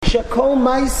Shekol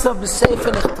Maisa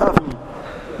B'Sefer Nechtavim.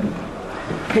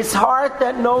 His heart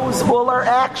that knows all our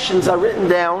actions are written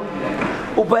down.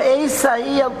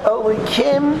 U'ba'esai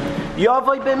Elikim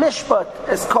Yavoi B'Mishpat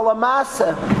Es Kol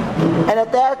HaMasa. And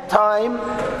at that time,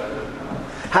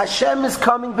 Hashem is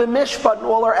coming b'mishpat in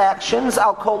all our actions,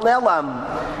 al kol nelam,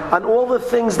 on all the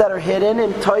things that are hidden,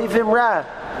 in toivim ra,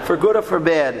 for good or for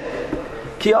bad.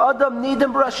 Ki adam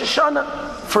nidim Rosh Hashanah,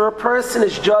 for a person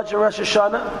is judged in Rosh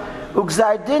Hashanah.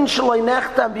 Ugzar din shaloi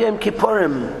nechtam b'yom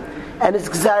kippurim, and his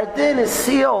gzar din is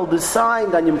sealed, is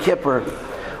signed on Yom Kippur.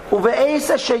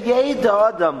 Uve'esa sheyed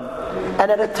adam,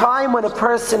 and at a time when a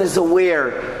person is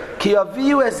aware, ki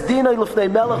aviu es dinoi lufnei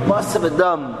melech basav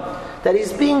adam, that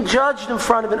he's being judged in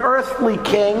front of an earthly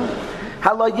king.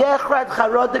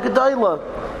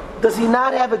 Does he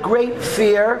not have a great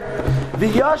fear?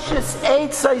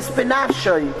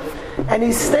 And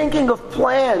he's thinking of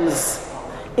plans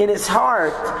in his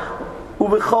heart.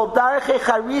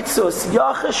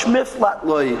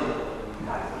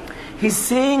 He's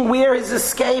seeing where his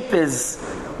escape is,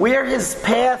 where his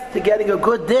path to getting a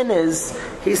good din is.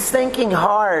 He's thinking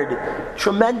hard,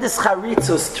 tremendous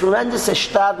charitzus, tremendous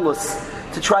eshtadlus,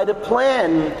 to try to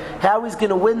plan how he's going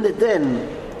to win the din.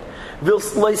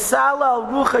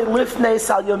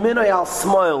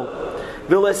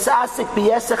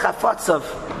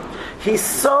 He's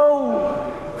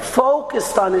so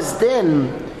focused on his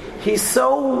din, he's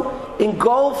so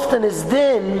engulfed in his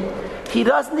din, he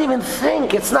doesn't even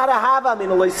think. It's not a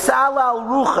havamina. It's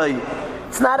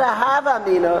not a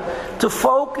havamina to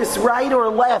focus right or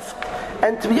left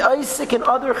and to be Isaac in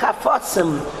other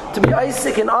chafatzim, to be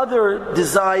Isaac in other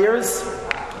desires.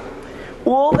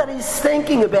 All that he's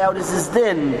thinking about is his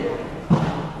din.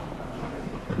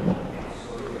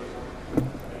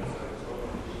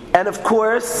 And of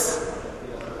course,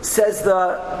 says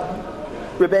the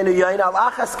Rabbeinu Yain, al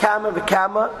achas kama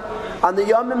v'kama, on the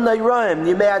Yomim Neiroim,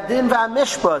 Yimei Adin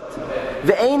v'Hamishpat,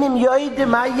 v'einim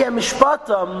yoidim ha'yeh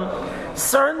mishpatam.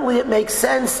 Certainly it makes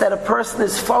sense that a person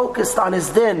is focused on his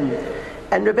din.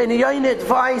 And Rabbeinu Yain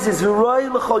advises, v'roi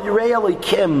l'chol yirei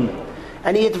Elokim,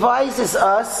 and he advises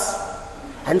us,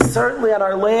 and certainly on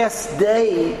our last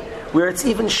day, where it's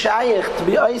even shaykh to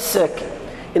be Isaac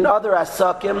in other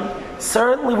asakim,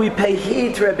 certainly we pay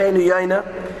heed to Rabbeinu Yain.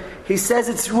 He says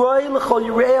it's Roy L'chol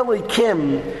Yirei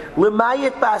Elokim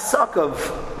L'mayit Ba'asakav,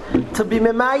 to be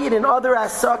memayit in other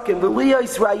asakim,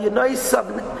 V'liyos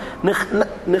Ra'yanoisav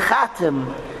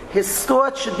Nechatim. His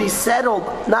thought should be settled,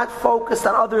 not focused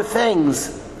on other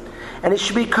things. And it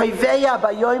should be Kaiveya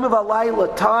B'yoyim of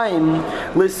Alayla time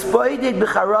L'spoidid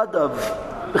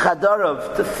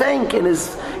B'chadarav, to think in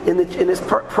his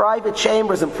private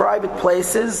chambers and private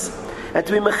places, and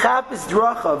to be Mechapis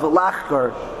Dracha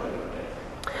V'lachkar.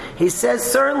 He says,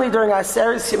 certainly during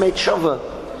Aseres Yemei Tshuva,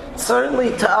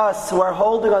 certainly to us who are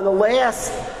holding on the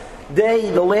last day,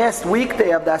 the last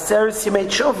weekday of the Aseres Yemei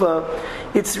Tshuva,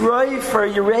 it's right for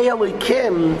Yirei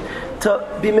Elokim to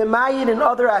be memayid in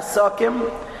other asakim,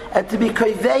 and to be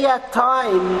koiveya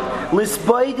time,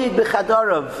 lisboidid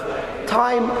b'chadarav,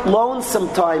 time, lonesome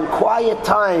time, quiet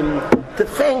time, to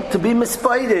think, to be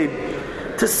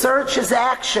misboidid, to search his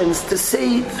actions, to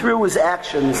see through his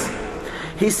actions.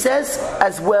 He says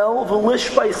as well,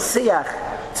 v'lishbay siach,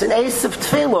 it's an ace of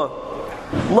tefillah.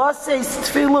 Laseis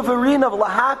tefillah v'rina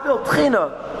v'lahapil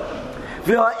tchina.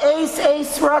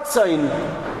 V'ha'ace ratzain.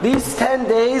 These 10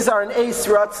 days are an ace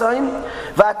ratzain.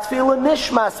 V'atefillah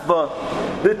nishmas ba.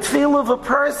 The tefillah of a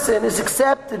person is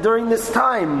accepted during this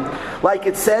time. Like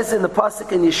it says in the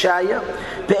pasuk in Yeshaya,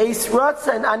 V'ace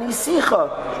ratzain anisicha.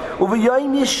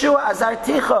 U'v'yoyim Yeshua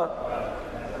azarticha.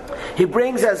 He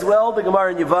brings as well the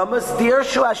Gemara in Yevamos,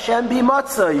 Dirshu Hashem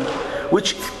b'matzai,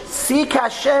 which seek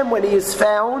Hashem when He is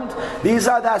found. These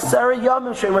are the Asara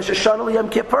Yomim Shem Rosh Hashanah Yom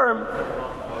Kippurim.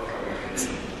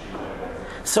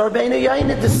 So Rabbeinu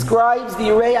Yaina describes the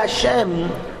Yirei Hashem,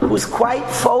 who's quite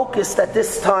focused at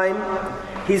this time.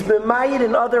 He's been made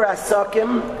in other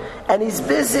asakim, and he's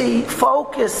busy,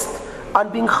 focused on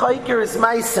being chayker his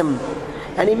maisim.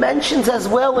 And he mentions as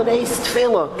well in Eis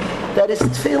Tefillah that his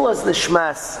Tefillah is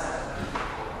nishmas.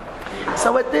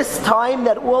 So at this time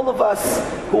that all of us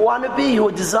who want to be,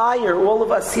 who desire, all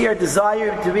of us here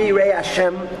desire to be Yirei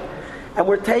Hashem, and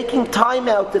we're taking time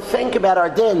out to think about our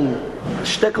din,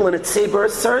 shtickle and tzibur,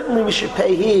 certainly we should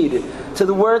pay heed to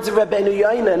the words of Rabbeinu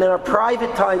Yaina, and in our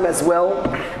private time as well,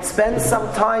 spend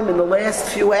some time in the last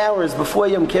few hours before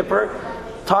Yom Kippur,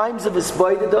 times of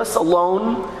Hisboidedus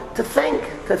alone, to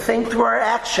think through our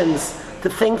actions, to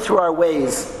think through our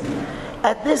ways.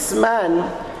 At this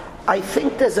man, I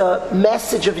think there's a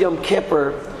message of Yom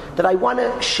Kippur that I want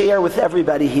to share with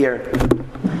everybody here.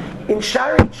 In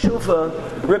Shari Tshuva,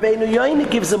 Rabbeinu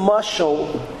Yoina gives a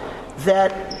mashal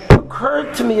that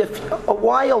occurred to me a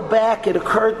while back. It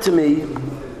occurred to me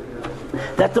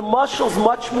that the mashal is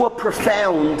much more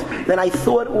profound than I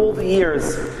thought all the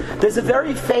years. There's a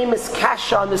very famous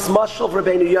kasha on this mashal of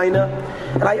Rabbeinu Yoina,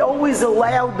 and I always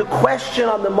allowed the question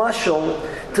on the mashal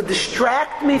to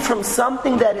distract me from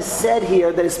something that is said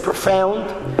here that is profound,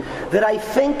 that I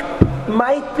think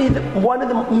might be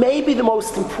maybe the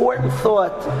most important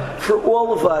thought for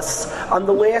all of us on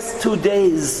the last 2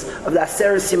 days of the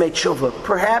Aseres Yemei Tshuva.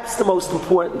 Perhaps the most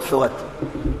important thought.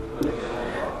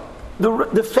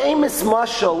 The famous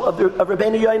mashal of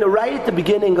Rabbeinu Yoina, right at the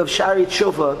beginning of Shari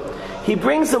Tshuva, he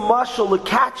brings a mashal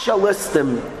l'katcha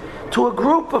listim to a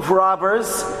group of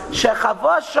robbers.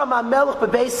 Shechavasham hamelech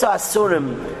bebeisa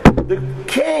asurim. The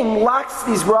king locks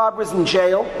these robbers in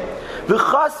jail.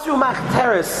 V'chasru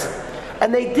machteres,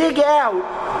 and they dig out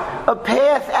a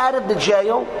path out of the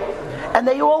jail, and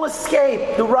they all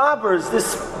escape. The robbers,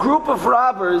 this group of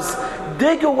robbers,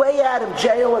 dig a way out of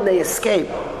jail and they escape.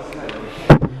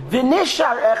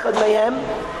 V'nishar echad mehem,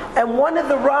 and one of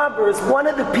the robbers, one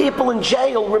of the people in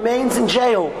jail, remains in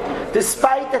jail,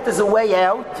 despite that there's a way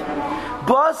out.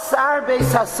 Basar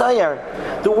beis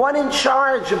hasayer, the one in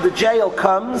charge of the jail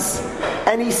comes,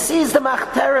 and he sees the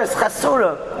machteres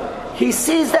chasura. He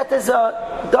sees that there's a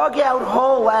dugout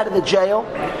hole out of the jail.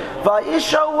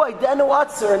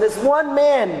 And there's one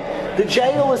man, the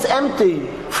jail is empty,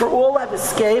 for all have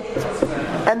escaped.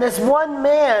 And there's one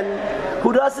man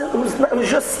who's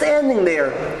just standing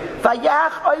there.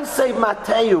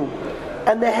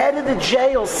 And the head of the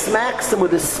jail smacks him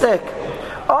with a stick.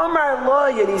 Omar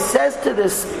Loy, and he says to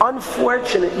this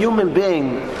unfortunate human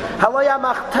being,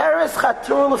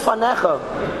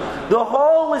 the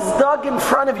hole is dug in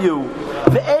front of you.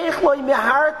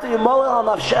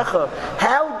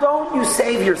 How don't you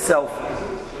save yourself?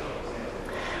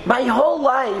 My whole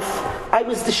life, I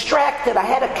was distracted. I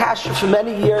had a kasha for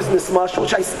many years in this mashal,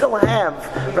 which I still have,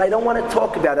 but I don't want to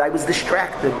talk about it. I was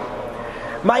distracted.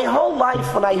 My whole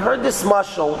life, when I heard this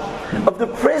mashal of the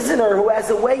prisoner who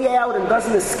has a way out and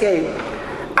doesn't escape,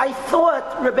 I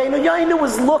thought Rabbeinu Yoina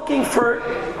was looking for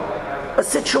a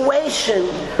situation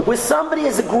where somebody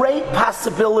has a great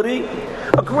possibility,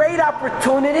 a great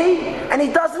opportunity, and he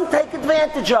doesn't take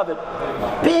advantage of it.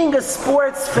 Being a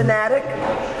sports fanatic,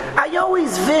 I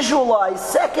always visualize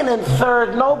second and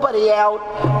third, nobody out,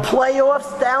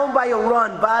 playoffs, down by a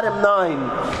run, bottom 9.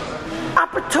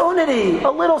 Opportunity,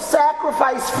 a little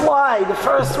sacrifice fly, the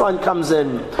first run comes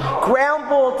in. Ground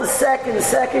ball to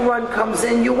second run comes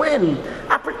in, you win.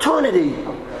 Opportunity.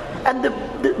 And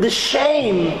the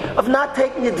shame of not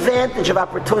taking advantage of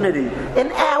opportunity.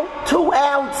 An out, 2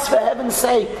 outs, for heaven's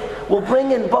sake, will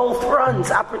bring in both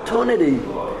runs, opportunity.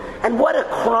 And what a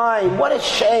crime, what a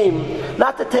shame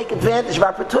not to take advantage of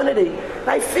opportunity.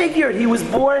 I figured he was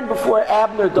born before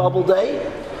Abner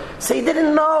Doubleday, so he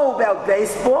didn't know about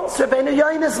baseball. So Rabbeinu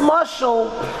Yoina's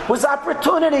mashal was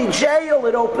opportunity. Jail,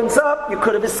 it opens up, you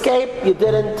could have escaped, you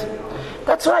didn't.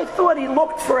 That's what I thought. He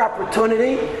looked for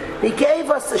opportunity. He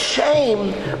gave us a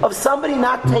shame of somebody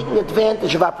not taking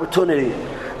advantage of opportunity.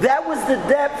 That was the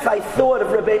depth, I thought, of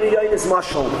Rabbeinu Yoina's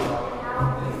mashal.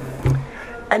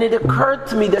 And it occurred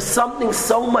to me there's something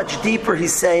so much deeper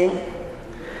he's saying.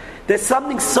 There's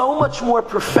something so much more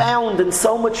profound and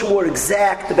so much more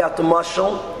exact about the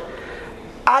mashal.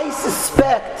 I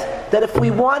suspect that if we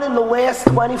want in the last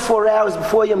 24 hours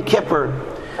before Yom Kippur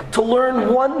to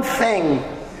learn one thing,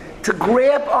 to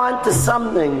grab onto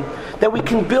something that we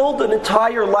can build an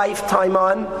entire lifetime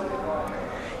on,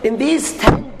 in these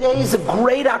 10 days, a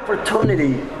great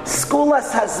opportunity.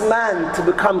 Skulas Hazman to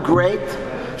become great.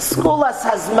 Skulas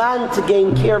Hazman to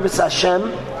gain Kirvus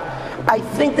Hashem. I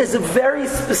think there's a very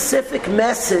specific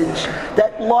message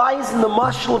that lies in the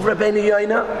mashal of Rabbeinu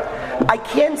Yoina. I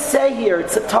can't say here,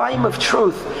 it's a time of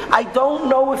truth. I don't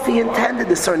know if he intended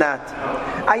this or not.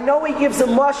 I know he gives a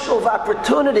mashal of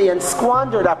opportunity and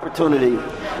squandered opportunity.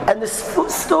 And the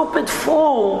stupid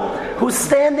fool who's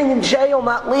standing in jail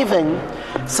not leaving.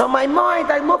 So in my mind,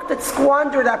 I looked at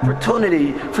squandered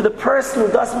opportunity for the person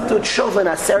who doesn't do tshuva and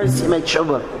Aseres Yemei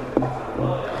Tshuva.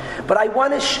 But I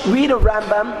want to read a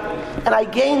Rambam, and I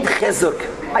gained chizuk.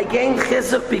 I gained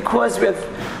chizuk because Rav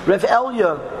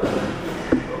Elia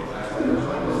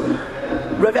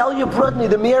Brudny,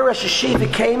 the Mir Rosh Hashiva,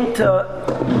 came to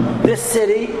this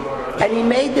city, and he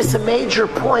made this a major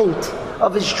point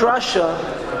of his drasha.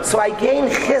 So I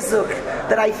gained chizuk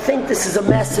that I think this is a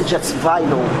message that's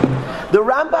vital. The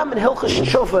Rambam in Hilchos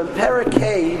Tshuva in Perek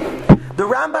Hey, the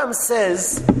Rambam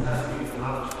says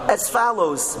as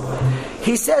follows.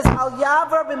 He says, Al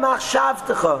yavar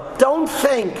b'machshavtecha. Don't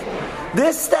think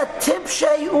This that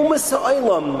tipshei umas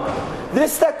ha'olam,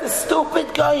 this that the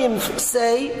stupid goyim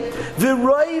say,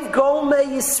 v'roiv golmei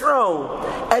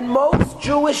Yisro, and most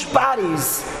Jewish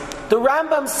bodies. The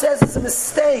Rambam says it's a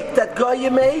mistake that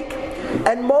goyim make,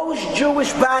 and most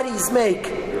Jewish bodies make.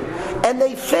 And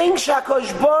they think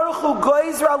Shakadosh Baruch Hu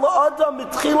goyzra la'adam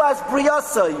mitchilas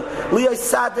briyasai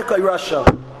li'yisadik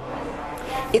Rasha.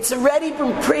 It's already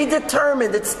been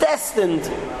predetermined. It's destined.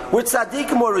 We're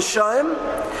tzaddikim or rishaim.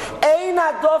 Ein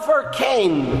adover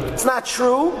kain. It's not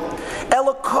true.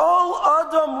 Elakol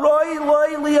adam roi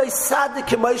loi li'yisadik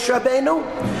Moshe Rabbeinu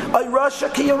ay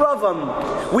Rasha ki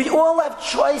Yeravam. We all have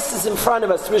choices in front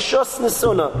of us. Rishus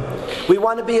nesuna. We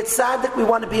want to be a tzaddik. We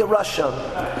want to be a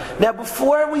Rasha. Now,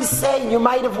 before we say, you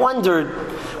might have wondered,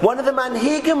 one of the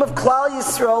manhigim of Klal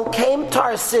Yisrael came to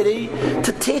our city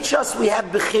to teach us we have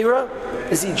bechira.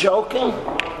 Is he joking?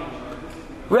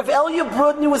 Rav Elia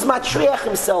Brudny was matriach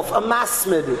himself, a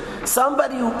masmid,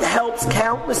 somebody who helps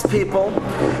countless people,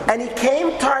 and he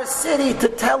came to our city to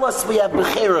tell us we have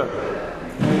bechira.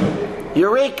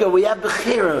 Eureka, we have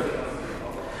bechira.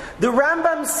 The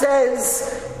Rambam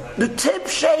says the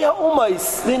tipshei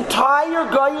ha'umais, the entire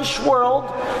Goyish world,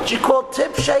 which he called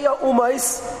tipshei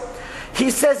ha'umais, he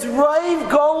says, Roiv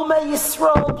golmei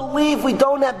Yisrael believe we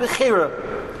don't have bechira.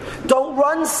 Don't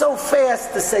run so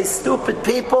fast to say stupid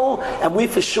people, and we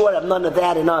for sure have none of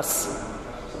that in us.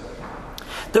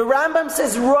 The Rambam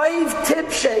says, Roiv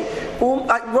tipshei,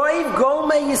 Roiv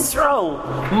golmei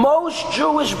Yisrael. Most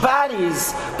Jewish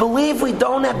bodies believe we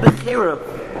don't have bechira.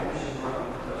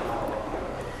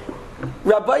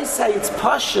 Rabbi say it's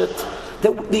pashut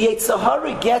that the Yetzer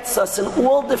Hara gets us in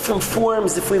all different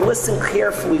forms if we listen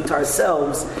carefully to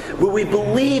ourselves, where we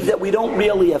believe that we don't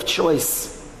really have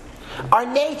choice. Our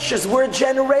natures, we're a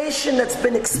generation that's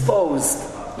been exposed.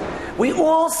 We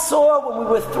all saw when we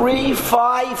were 3,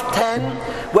 5, 10,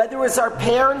 whether it was our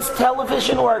parents'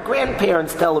 television or our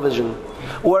grandparents' television,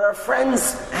 or our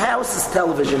friends' house's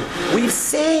television. We've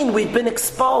seen, we've been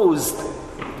exposed.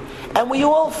 And we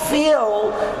all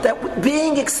feel that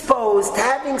being exposed,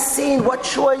 having seen, what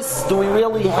choice do we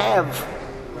really have?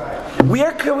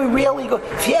 Where can we really go?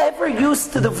 If you're ever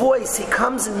used to the voice, he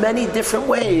comes in many different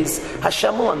ways.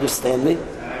 Hashem will understand me.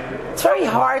 It's very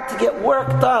hard to get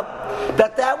worked up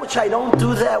that which I don't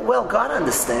do that well, God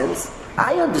understands.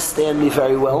 I understand me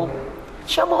very well.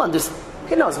 Hashem will understand.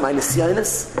 He knows my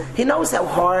nisyonis. He knows how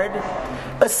hard.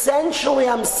 Essentially,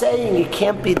 I'm saying you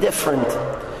can't be different.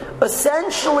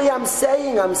 Essentially, I'm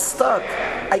saying I'm stuck.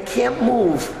 I can't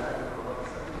move.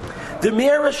 The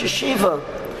Mir Rosh Yeshiva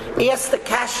asked the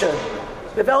Kasha.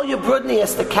 Rav Elia Brudny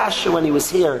asked the Kasha when he was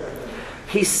here.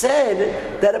 He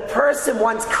said that a person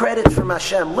wants credit from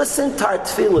Hashem. Listen to our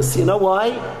tefillas. You know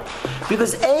why?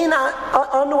 Because ein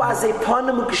anu azei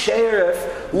panim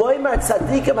u'ksheiref loymar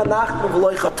tzadikim anachnu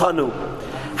v'loy chatanu.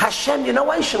 Hashem, you know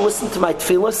why you should listen to my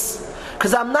tefillas?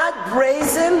 Because I'm not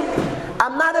brazen.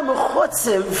 I'm not a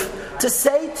mechutziv to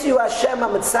say to you, Hashem,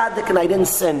 I'm a tzaddik and I didn't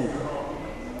sin.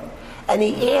 And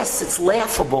he asks, it's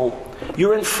laughable.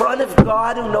 You're in front of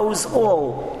God who knows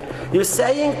all. You're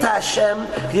saying to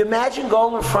Hashem, you imagine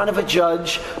going in front of a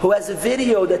judge who has a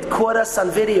video that caught us on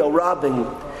video robbing.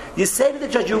 You say to the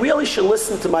judge, you really should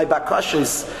listen to my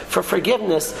bakashas for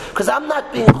forgiveness, because I'm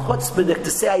not being chutzpahdik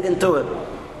to say I didn't do it.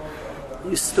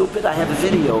 You stupid, I have a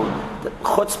video. The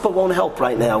chutzpah won't help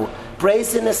right now.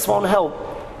 Brazenness won't help.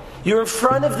 You're in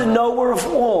front of the knower of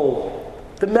all,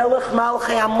 the Melech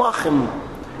Malchei HaMlachim.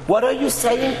 What are you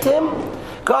saying to him?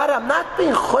 God, I'm not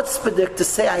being chutzpahdik to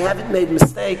say I haven't made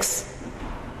mistakes.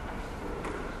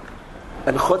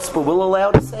 And chutzpah will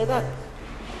allow to say that.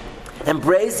 And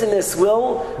brazenness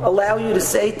will allow you to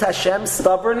say to Hashem,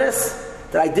 stubbornness,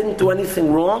 that I didn't do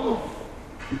anything wrong.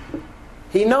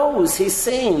 He knows, he's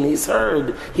seen, he's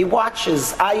heard, he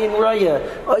watches, ayin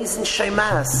raya, oizen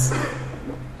shemas.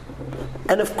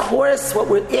 And of course, what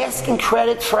we're asking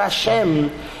credit for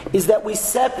Hashem is that we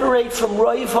separate from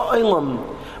Roiv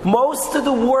ha'olam. Most of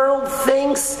the world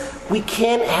thinks we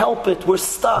can't help it, we're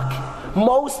stuck.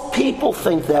 Most people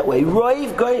think that way.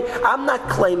 Roiv goy, I'm not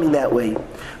claiming that way.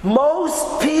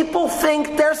 Most people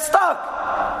think they're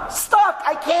stuck. Stuck,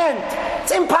 I can't.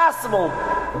 It's impossible.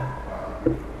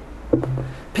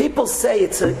 People say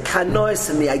it's a kanois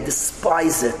in me, I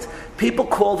despise it. People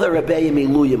call their Rebbeim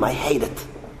Iluyim, I hate it.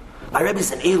 My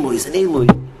Rebbe's an Iluy, he's an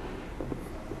Iluy.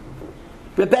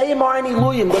 Rebbeim aren't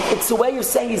Iluyim, but it's a way of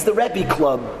saying he's the Rebbe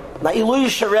club. Now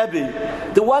Iluyish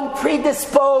Rebbe, the one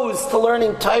predisposed to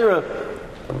learning Torah.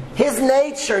 His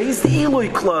nature, he's the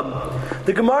Iluy club.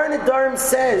 The Gemara in Nedarim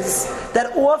says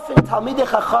that often Talmidei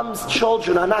Chacham's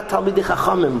children are not Talmidei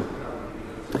Chachamim.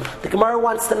 The Gemara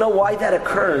wants to know why that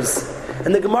occurs.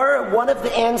 And the Gemara, one of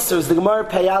the answers, the Gemara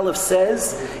Pei Aleph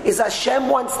says, is Hashem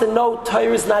wants to know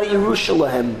Torah is not a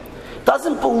Yerushalayim. It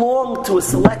doesn't belong to a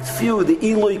select few, the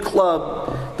Eloi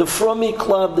Club, the Frummi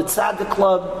Club, the Tzaddik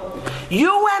Club. You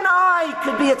and I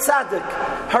could be a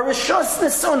Tzaddik. Harishos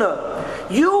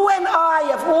Nesuna. You and I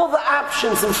have all the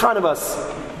options in front of us.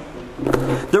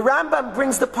 The Rambam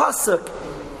brings the pasuk.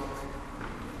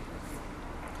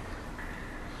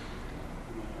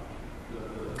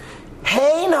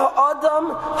 Hein ha'adam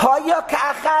haya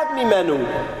ka'achad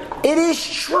mimenu. It is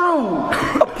true.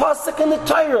 A pasuk in the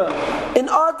Torah. An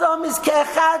Adam is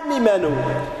ka'achad mimenu.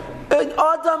 An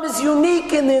Adam is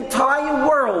unique in the entire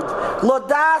world.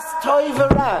 Lodas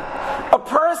toivara. A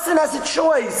person has a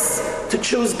choice to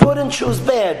choose good and choose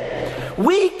bad.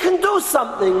 We can do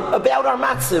something about our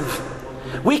matziv.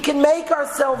 We can make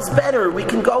ourselves better. We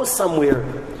can go somewhere.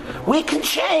 We can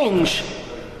change.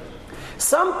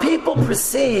 Some people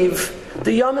perceive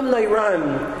the Yomim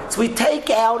Nairam. So we take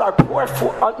out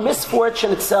our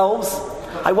misfortune itself.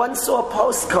 I once saw a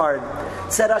postcard.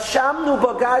 It said, Hashamnu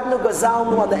Bagadnu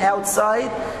Gazalnu on the outside,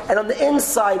 and on the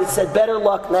inside it said, better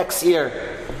luck next year.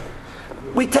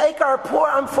 We take our poor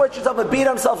unfortunate self and beat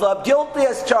ourselves up. Guilty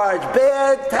as charged.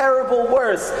 Bad, terrible,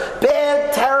 worse.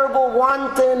 Bad, terrible,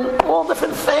 wanton. All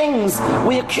different things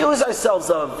we accuse ourselves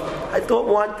of. I thought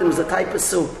wanton was a type of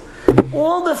soup.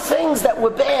 All the things that were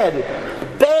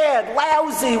bad. Bad,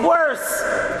 lousy, worse.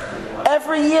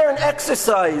 Every year an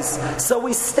exercise. So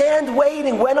we stand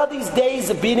waiting. When are these days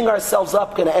of beating ourselves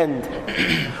up going to end?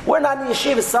 We're not in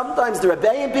yeshiva. Sometimes the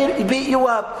rebellion beat you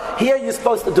up. Here you're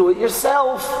supposed to do it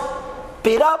yourself.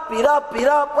 Beat up, beat up, beat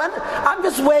up. When I'm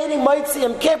just waiting, Moitzi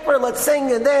Yom Kippur, let's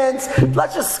sing and dance.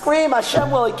 Let's just scream, Hashem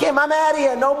will Elohim. I'm out of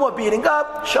here. No more beating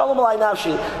up. Shalom alai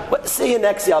nafshi. See you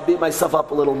next year. I'll beat myself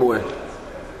up a little more.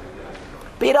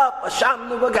 Beat up. Hashem,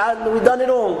 we've done it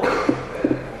all.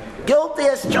 Guilty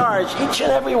as charged, each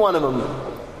and every one of them.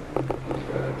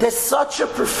 There's such a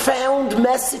profound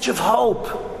message of hope.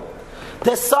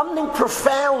 There's something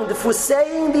profound. If we're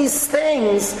saying these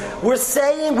things, we're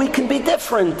saying we can be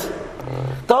different.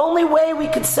 The only way we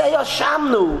could say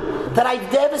Hashamnu, that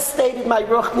I've devastated my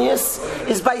ruchnius,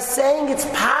 is by saying it's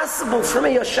possible for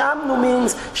me. Hashamnu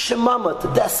means shemama,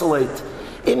 to desolate.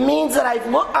 It means that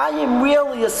I am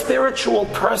really a spiritual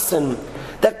person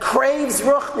that craves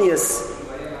ruchnius.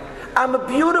 I'm a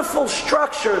beautiful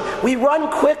structure. We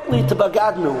run quickly to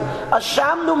Bagadnu.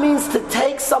 Hashamnu means to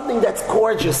take something that's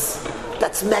gorgeous,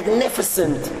 that's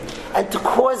magnificent, and to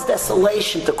cause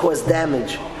desolation, to cause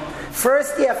damage.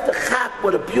 First you have to chap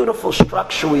what a beautiful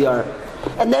structure we are.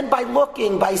 And then by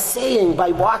looking, by seeing,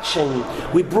 by watching,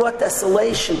 we brought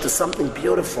desolation to something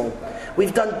beautiful.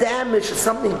 We've done damage to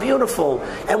something beautiful.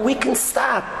 And we can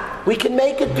stop. We can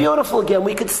make it beautiful again.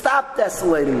 We can stop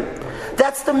desolating.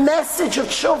 That's the message of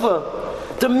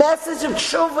tshuva. The message of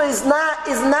tshuva is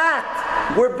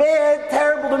not we're bad,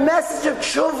 terrible. The message of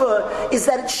tshuva is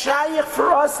that it's shaykh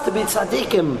for us to be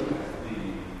tzaddikim.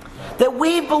 That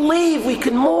we believe we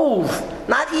can move,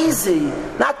 not easy,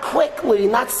 not quickly,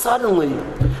 not suddenly,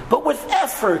 but with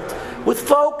effort, with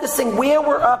focusing where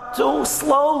we're up to,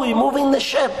 slowly moving the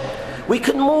ship. We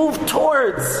can move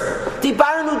towards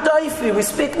Dibarnu Daifi, we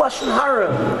speak Lashon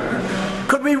Hara.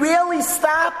 Could we really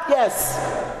stop? Yes.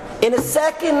 In a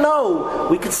second, no.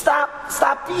 We could stop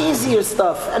the easier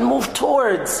stuff and move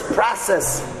towards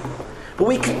process. But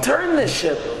we can turn this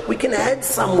ship. We can head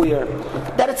somewhere.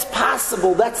 That it's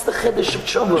possible. That's the chiddush of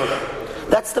tshuva.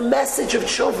 That's the message of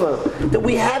tshuva. That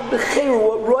we have the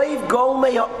chiyur. Roiv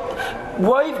Golmei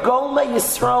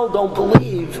Yisrael don't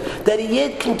believe that a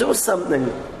yid can do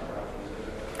something.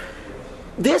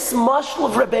 This mashal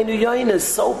of Rabbeinu Yoina is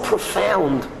so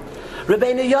profound.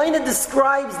 Rabbeinu Yoina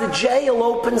describes the jail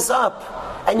opens up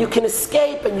and you can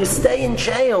escape and you stay in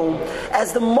jail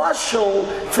as the mashal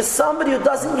for somebody who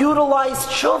doesn't utilize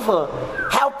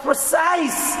tshuva. How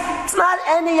precise! It's not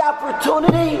any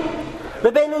opportunity.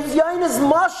 Rabbeinu Yoina's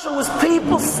mashal is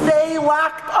people stay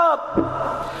locked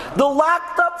up. The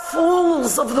locked up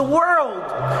fools of the world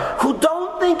who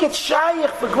don't think it's shaykh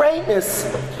for greatness,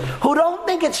 who don't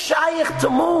think it's shaykh to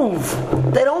move.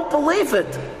 They don't believe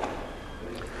it.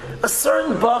 A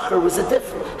certain bacher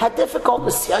had difficult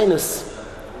nisyanis.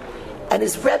 And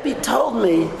his Rebbe told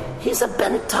me, he's a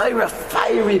Ben Torah,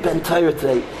 fiery Ben Torah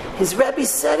today. His Rebbe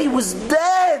said he was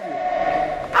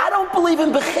dead. I don't believe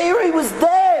in Bechira, he was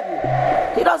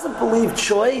dead. He doesn't believe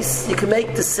choice. You can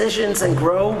make decisions and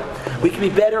grow. We can be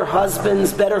better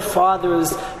husbands, better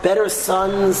fathers, better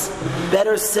sons,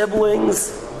 better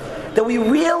siblings. That we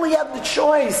really have the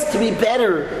choice to be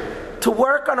better, to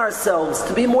work on ourselves,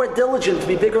 to be more diligent, to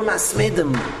be bigger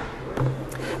masmidim.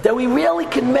 that we really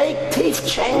can make teeth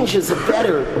changes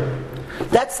better.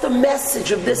 That's the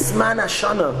message of this Man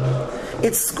Hashana.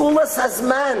 It's Skulas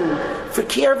Hazman for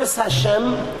Kirvus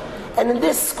Hashem, and in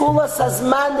this Skulas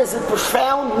Hazman there's a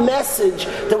profound message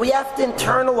that we have to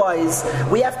internalize.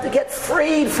 We have to get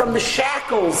freed from the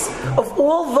shackles of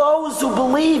all those who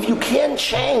believe you can't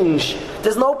change.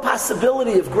 There's no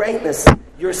possibility of greatness.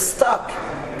 You're stuck.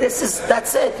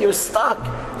 That's it. You're stuck.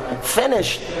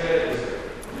 Finished.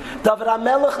 David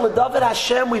HaMelech LeDavid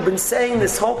Hashem, we've been saying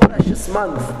this whole precious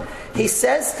month. He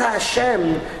says to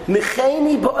Hashem,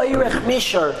 Micheni ba'oirech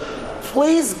mishar,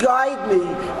 please guide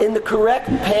me in the correct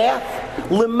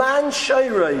path. Leman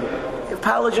shayrei. I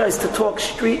apologize to talk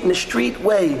in a street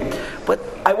way, but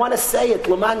I want to say it,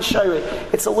 Leman shayrei.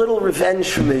 It's a little revenge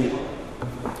for me.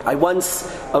 I once,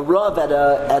 a Rav at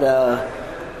a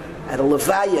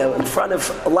Levaya in front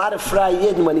of a lot of Frei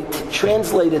Yidden, when he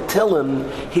translated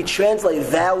Tillim, he translated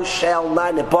thou shall not,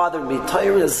 and it bothered me.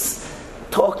 Torah is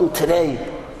talking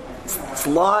today. It's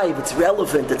live, it's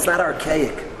relevant, it's not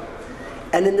archaic.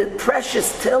 And in the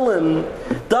precious Tillim,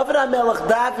 David HaMelech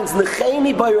davens,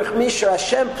 Necheni b'orech mishar,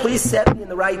 Hashem, please set me in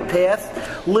the right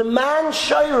path. Leman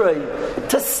shayrei,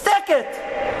 to stick it,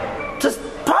 to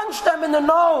punch them in the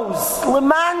nose.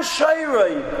 Leman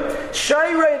shayrei.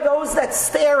 Shayrei, those that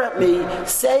stare at me,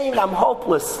 saying I'm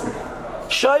hopeless.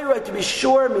 Shayrei, to be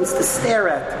sure, means to stare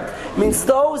at. Means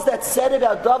those that said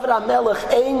about David HaMelech,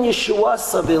 Ein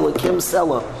Yeshuasa v'Elokim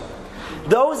Selah.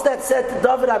 Those that said to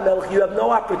David HaMelech, you have no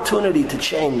opportunity to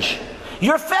change.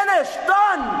 You're finished,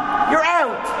 done, you're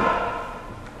out.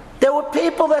 There were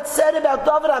people that said about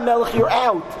David HaMelech, you're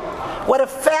out. What a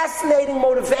fascinating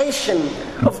motivation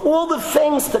of all the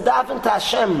things to daven to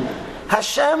Hashem.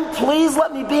 Hashem, please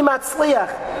let me be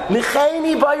matzliach.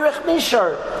 Micheni b'orech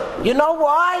mishar. You know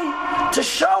why? To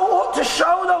show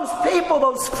those people,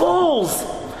 those fools,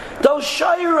 those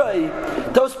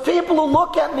shayrei, those people who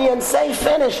look at me and say,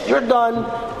 finished, you're done,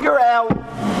 you're out.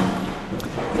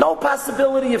 No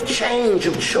possibility of change,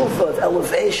 of tshuva, of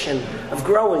elevation, of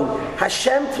growing.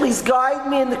 Hashem, please guide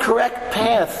me in the correct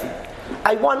path.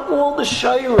 I want all the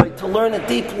shayrei to learn a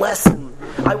deep lesson.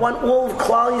 I want all of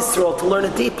Klal Yisrael to learn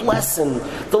a deep lesson.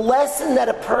 The lesson that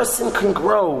a person can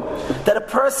grow, that a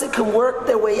person can work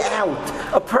their way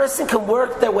out, a person can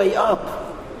work their way up.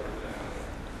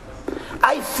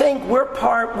 I think we're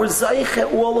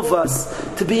zeiche, all of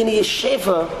us, to be in a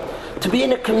yeshiva, to be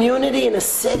in a community, in a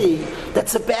city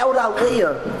that's about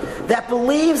Aliyah, that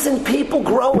believes in people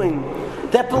growing,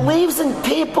 that believes in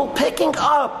people picking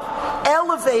up,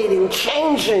 elevating,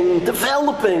 changing,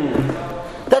 developing,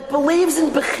 that believes in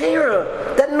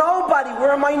Bechira, that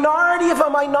we're a minority of a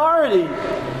minority.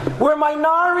 We're a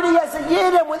minority as a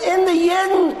Yid, and within the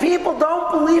Yid, people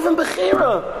don't believe in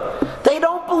Bechira. They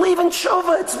don't believe in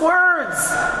tshuva, it's words.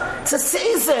 It's a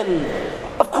season.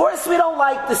 Of course we don't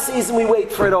like the season, we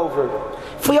wait for it over.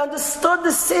 If we understood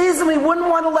the season, we wouldn't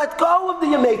want to let go of the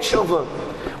Yemei Tshuva.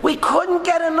 We couldn't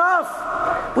get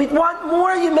enough. We'd want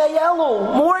more Yemei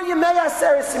Elul, more Yemei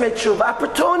Aseres Yemei Tshuva,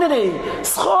 opportunity,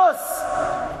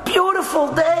 schos,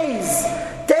 beautiful days.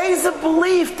 Days of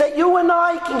belief that you and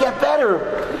I can get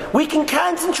better. We can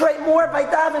concentrate more by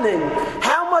davening.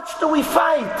 How much do we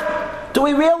fight? Do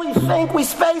we really think we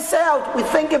space out? We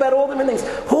think about all the different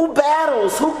things. Who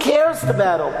battles? Who cares to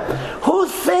battle? Who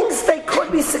thinks they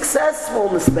could be successful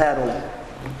in this battle?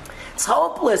 It's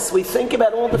hopeless. We think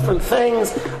about all different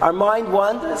things. Our mind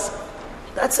wanders.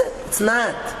 That's it. It's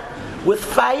not. With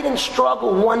fight and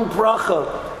struggle, one bracha,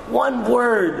 one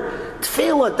word,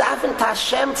 tefillah, daven to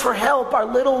Hashem for help, our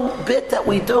little bit that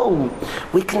we do,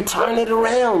 we can turn it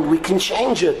around, we can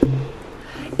change it.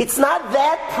 It's not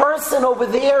that person over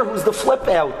there who's the flip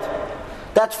out.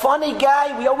 That funny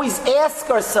guy, we always ask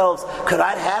ourselves, could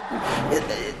that happen?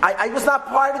 I was not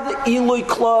part of the Eloi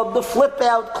club, the flip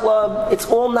out club. It's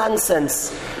all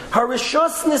nonsense.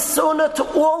 Harishus Nisuna to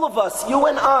all of us, you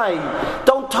and I.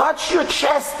 Don't touch your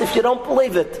chest if you don't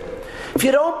believe it. If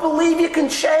you don't believe you can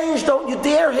change, don't you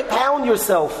dare pound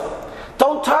yourself.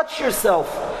 Don't touch yourself.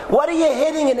 What are you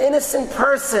hitting? An innocent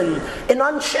person, an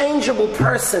unchangeable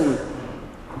person.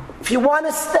 If you want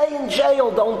to stay in jail,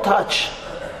 don't touch.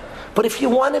 But if you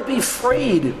want to be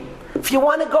freed, if you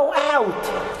want to go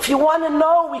out, if you want to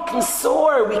know we can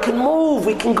soar, we can move,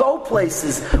 we can go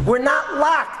places. We're not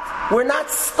locked. We're not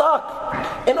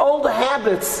stuck in old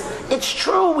habits. It's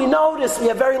true, we notice we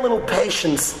have very little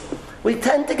patience. We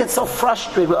tend to get so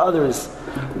frustrated with others.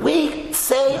 We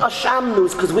say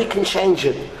Ashamnus because we can change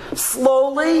it.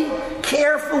 Slowly,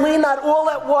 carefully, not all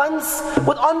at once,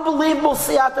 with unbelievable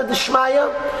siyata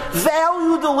d'shmaya.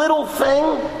 Value the little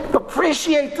thing.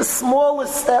 Appreciate the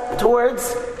smallest step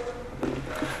towards.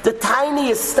 The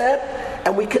tiniest step,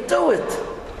 and we could do it.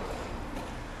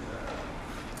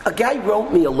 A guy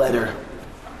wrote me a letter.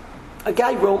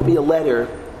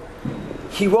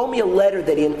 He wrote me a letter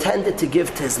that he intended to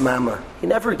give to his mama. He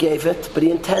never gave it, but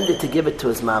he intended to give it to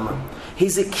his mama.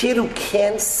 He's a kid who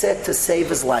can't sit to save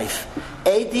his life.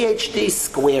 ADHD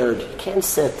squared. He can't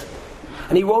sit.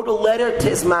 And he wrote a letter to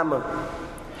his mama.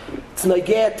 It's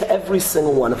nageh to every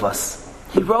single one of us.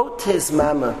 He wrote to his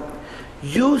mama,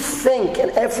 you think,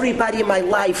 and everybody in my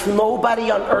life,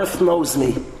 nobody on earth knows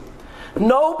me.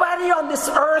 Nobody on this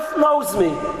earth knows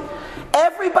me.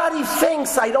 Everybody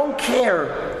thinks I don't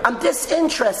care. I'm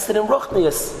disinterested in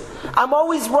Ruchnius. I'm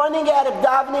always running out of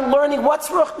davening, learning. What's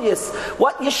Ruchnius?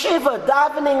 What yeshiva?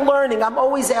 Davening, learning. I'm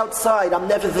always outside. I'm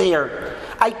never there.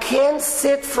 I can't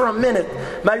sit for a minute.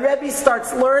 My Rebbe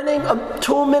starts learning.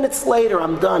 2 minutes later,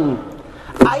 I'm done.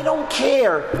 I don't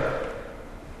care.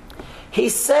 He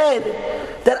said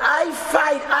that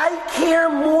I care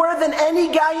more than any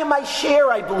guy in my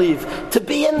share, I believe, to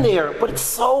be in there. But it's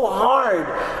so hard.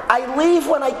 I leave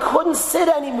when I couldn't sit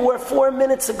anymore 4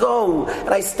 minutes ago, and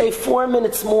I stay 4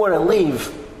 minutes more and leave.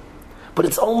 But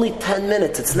it's only 10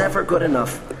 minutes. It's never good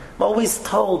enough. I'm always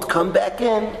told, come back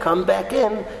in, come back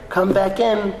in, come back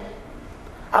in.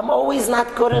 I'm always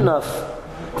not good enough.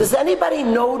 Does anybody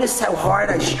notice how hard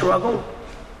I struggle?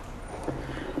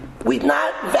 We're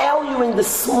not valuing the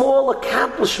small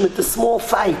accomplishment, the small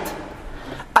fight.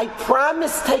 I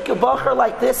promise, take a bacher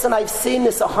like this, and I've seen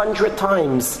this 100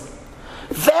 times.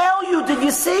 Value, did you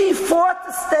see? He fought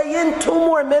to stay in 2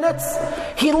 more minutes.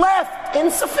 He left,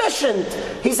 insufficient.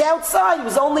 He's outside, he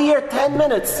was only here 10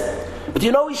 minutes. But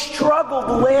you know, he struggled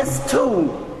the last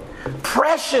 2.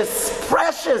 Precious,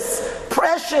 precious,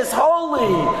 precious,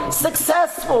 holy,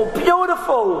 successful,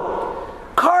 beautiful.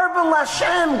 Karban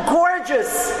Lashem,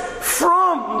 gorgeous,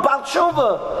 from Baal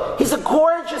Tshuva. He's a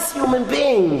gorgeous human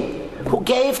being who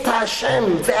gave to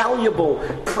Hashem, valuable,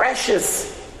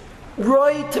 precious,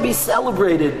 right to be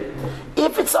celebrated.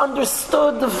 If it's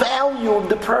understood the value of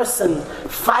the person,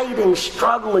 fighting,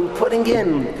 struggling, putting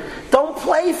in. Don't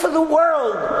play for the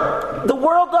world. The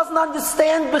world doesn't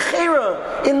understand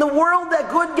Bechira. In the world, there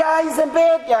are good guys and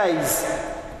bad guys.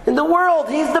 In the world,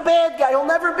 he's the bad guy. He'll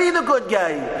never be the good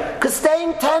guy. Because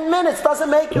staying 10 minutes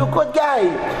doesn't make you a good guy.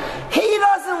 He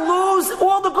doesn't lose.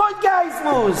 All the good guys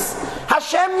lose.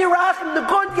 Hashem Yerachim, the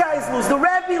good guys lose. The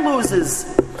Rebbe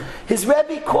loses. His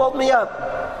Rebbe called me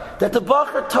up. That the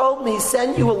Bacher told me he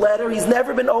sent you a letter. He's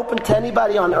never been open to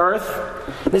anybody on earth.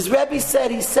 And his Rebbe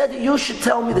said, that you should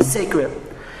tell me the secret.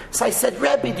 So I said,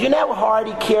 Rebbe, do you know how hard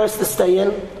he cares to stay in?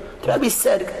 The Rebbe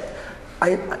said,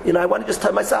 I want to just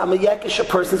tell myself, I'm a Yekisha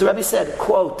person. The Rebbe said,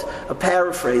 quote, a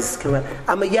paraphrase.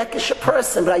 I'm a Yekisha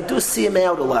person, but I do see him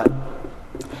out a lot.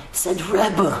 He said,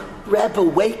 Rebbe,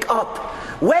 wake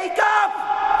up. Wake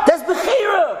up! There's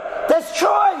Bechira. There's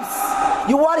choice.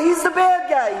 He's the bad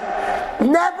guy.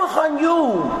 Nebuch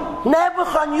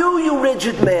on you, you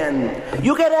rigid man.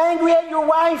 You get angry at your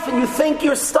wife and you think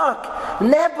you're stuck.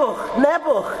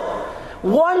 Nebuch.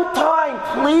 One time,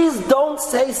 please don't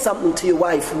say something to your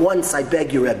wife once, I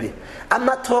beg you, Rebbe. I'm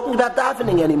not talking about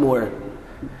davening anymore.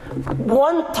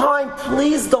 One time,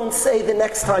 please don't say the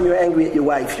next time you're angry at your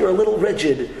wife. You're a little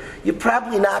rigid. You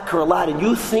probably knock her a lot and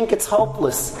you think it's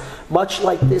hopeless. Much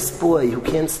like this boy who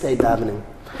can't stay davening.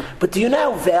 But do you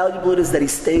know how valuable it is that he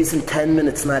stays in 10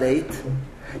 minutes, not 8?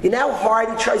 You know how hard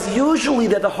he tries? Usually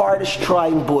they're the hardest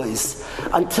trying boys.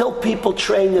 Until people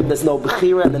train them, there's no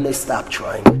Bechira, and then they stop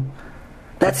trying.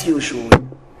 That's usually.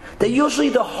 They're usually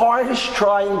the hardest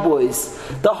trying boys.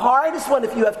 The hardest one,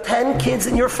 if you have 10 kids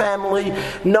in your family,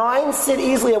 9 sit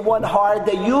easily and 1 hard,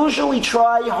 they usually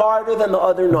try harder than the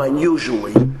other 9,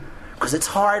 usually. Because it's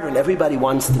hard when everybody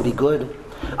wants to be good.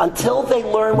 Until they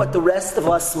learn what the rest of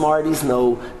us smarties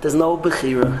know, there's no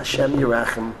Bechira, Hashem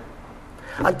Yerachim.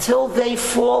 Until they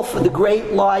fall for the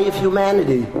great lie of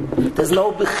humanity, there's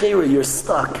no Bechira, you're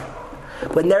stuck.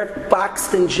 When they're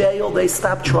boxed in jail, they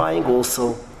stop trying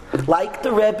also. Like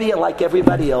the Rebbe and like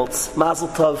everybody else, Mazel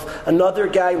Tov, another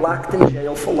guy locked in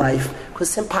jail for life, because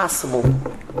it's impossible.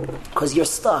 Because you're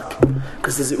stuck.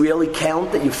 Because does it really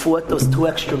count that you fought those 2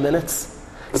 extra minutes?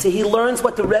 See, he learns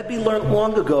what the Rebbe learned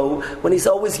long ago when he's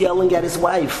always yelling at his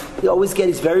wife.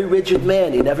 He's very rigid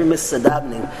man. He never misses a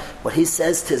davening. What he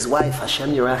says to his wife, Hashem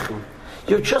Yerachim,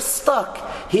 you're just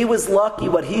stuck. He was lucky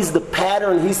he's the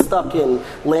pattern he's stuck in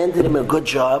landed him a good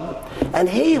job. And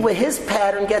his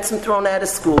pattern gets him thrown out of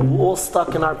school. We're all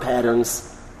stuck in our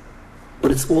patterns.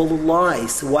 But it's all a lie.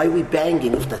 So why are we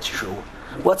banging if that's true?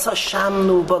 What's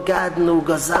Hashamnu, Bagadnu,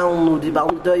 Gazalnu,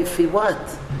 Dibaldoifi, what?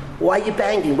 Why are you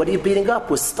banging? What are you beating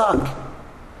up? We're stuck.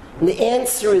 And the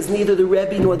answer is neither the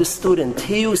Rebbe nor the student.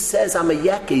 He who says, I'm a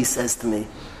yekka, he says to me,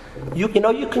 you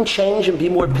know you can change and be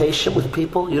more patient with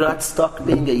people. You're not stuck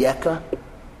being a yekka.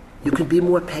 You can be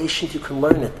more patient, you can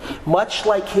learn it. Much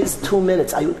like his 2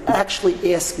 minutes, I would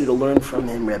actually ask you to learn from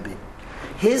him, Rebbe.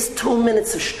 His 2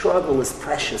 minutes of struggle is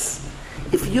precious.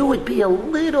 If you would be a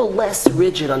little less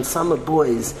rigid on some of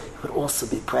boys, it would also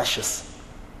be precious.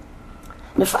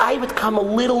 And if I would come a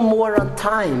little more on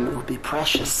time, it would be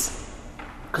precious.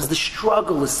 Because the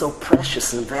struggle is so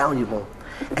precious and valuable.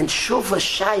 And Shuvah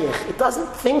Shaykh, it doesn't,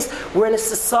 we're in a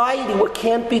society where it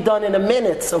can't be done in a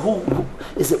minute, so who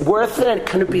is it worth it? And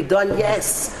can it be done?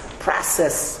 Yes.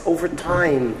 Process, over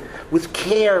time, with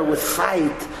care, with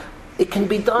fight. It can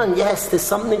be done, yes. There's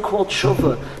something called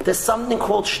Shuvah. There's something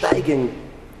called Steiging.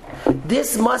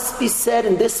 This must be said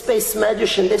in this space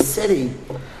medrash in this city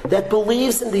that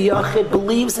believes in the Yachid,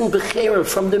 believes in Bechira,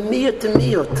 from the Miyut to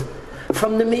Miyut.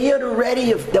 From the Miyut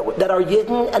already that are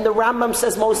Yidden, and the Rambam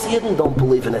says most Yidden don't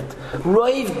believe in it.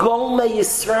 Roiv Golme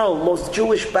Yisrael, most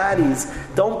Jewish bodies,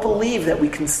 don't believe that we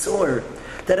can soar.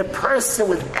 That a person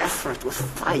with effort, with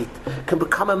fight, can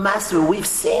become a master. We've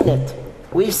seen it.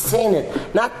 We've seen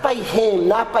it. Not by him,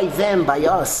 not by them, by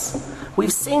us.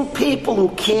 We've seen people who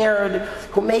cared,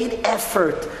 who made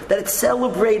effort, that it's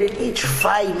celebrated each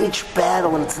fight, each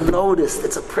battle, and it's noticed,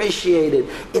 it's appreciated,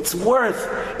 it's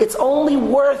only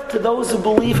worth to those who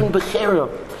believe in Bechira.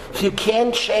 If you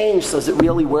can change, so is it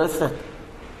really worth it?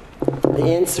 The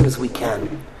answer is we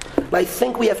can. But I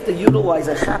think we have to utilize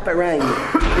a chaparang,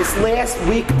 this last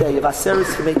weekday of Aseres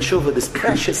Yemei Tshuva, this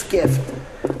precious gift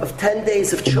of 10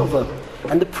 days of Tshuva,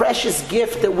 and the precious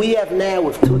gift that we have now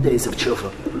of 2 days of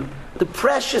Tshuva. The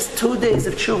precious 2 days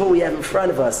of tshuva we have in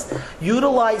front of us.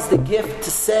 Utilize the gift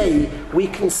to say we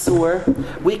can soar,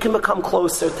 we can become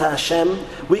closer to Hashem,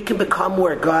 we can become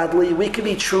more godly, we can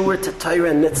be truer to Torah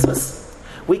and mitzvahs,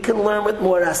 we can learn with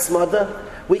more asmada,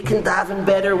 we can daven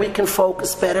better, we can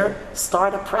focus better.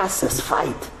 Start a process,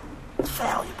 fight. It's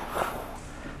valuable.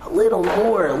 A little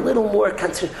more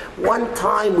concentration. One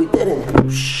time we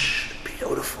didn't. Shh,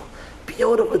 beautiful.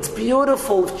 It's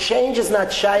beautiful. If change is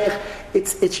not shaykh,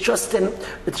 it's just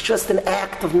an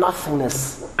act of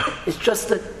nothingness. It's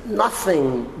just a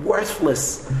nothing,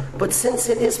 worthless. But since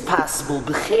it is possible,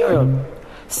 bechira,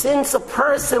 since a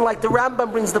person, like the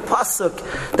Rambam brings the pasuk,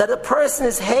 that a person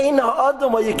is heina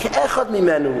adam or yikechad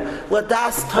mimenu,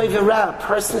 ladas toivera, a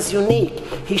person is unique.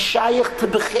 He's shaykh to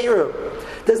bechira.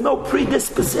 There's no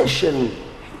predisposition.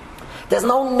 There's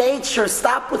no nature.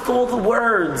 Stop with all the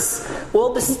words,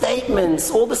 all the statements,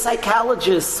 all the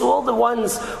psychologists, all the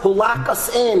ones who lock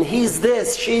us in. He's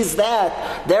this, she's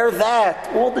that, they're that.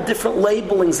 All the different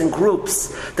labelings and groups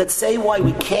that say why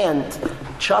we can't.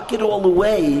 Chuck it all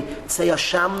away. Say,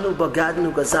 Hashamnu,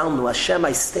 Bagadnu, Gazalnu. Hashem,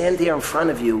 I stand here in front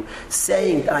of you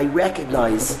saying that I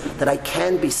recognize that I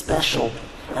can be special.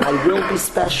 And I will be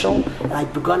special. And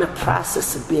I've begun a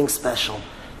process of being special.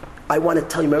 I want to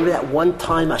tell you, remember that one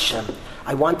time, Hashem,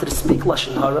 I wanted to speak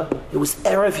Lashon Hara. It was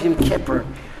Erev Yom Kippur.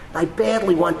 I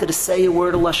badly wanted to say a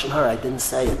word of Lashon Hara. I didn't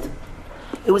say it.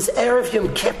 It was Erev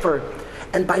Yom Kippur.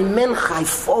 And by Mincha, I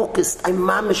focused. I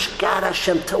mamish got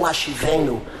Hashem till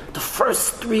Hashivenu. The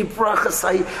first 3 brachas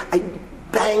I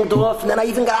banged off. And then I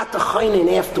even got the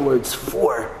Chainin afterwards.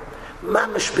 4.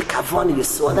 Mamish b'kavani. You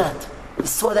saw that? You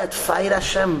saw that fight,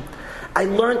 Hashem? I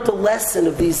learned the lesson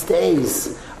of these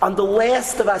days. On the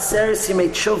last of Aseres Yemei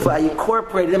Tshuva, I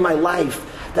incorporated in my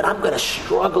life that I'm going to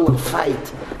struggle and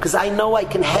fight because I know I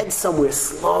can head somewhere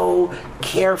slow,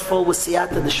 careful, with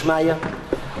siyata d'shmaya.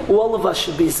 All of us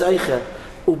should be zeicha,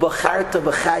 ubacharta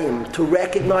b'chaim, to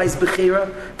recognize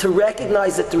bechira, to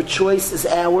recognize that the choice is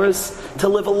ours, to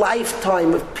live a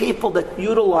lifetime of people that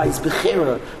utilize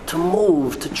bechira, to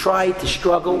move, to try, to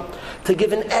struggle, to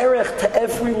give an erech to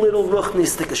every little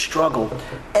ruchnistic struggle.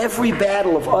 Every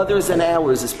battle of others and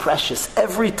ours is precious.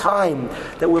 Every time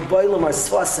that we're boiling our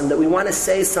svasim, that we want to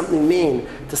say something mean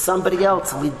to somebody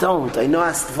else and we don't, I know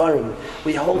astvarim,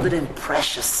 we hold it in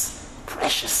precious,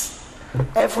 precious.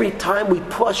 Every time we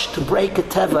push to break a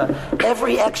teva,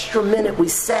 every extra minute we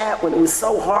sat when it was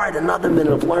so hard, another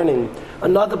minute of learning,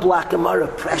 another block of Gemara,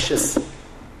 precious.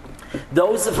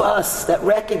 Those of us that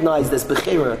recognize this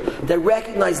bechira, that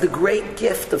recognize the great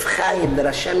gift of Chaim that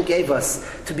Hashem gave us,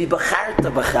 to be b'charta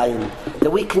b'chaim,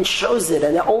 that we can choose it,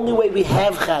 and the only way we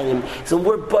have Chaim is when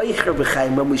we're b'cher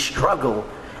b'chaim, when we struggle.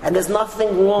 And there's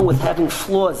nothing wrong with having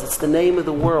flaws. It's the name of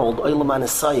the world, Olam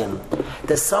Anasayim.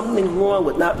 There's something wrong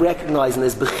with not recognizing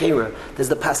there's Bechira. There's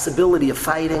the possibility of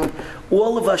fighting.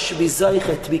 All of us should be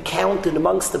Zaycha to be counted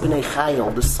amongst the Bnei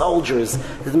Chayil, the soldiers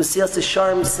that the Messiah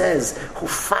Sharm says, who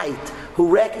fight, who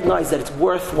recognize that it's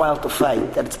worthwhile to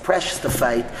fight, that it's precious to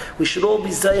fight. We should all be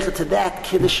Zaycha to that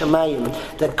Kiddush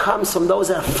Shamayim that comes from those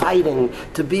that are fighting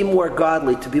to be more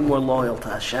godly, to be more loyal to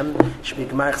Hashem. Should be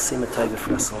Gemar Chesima Taiva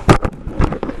for us all.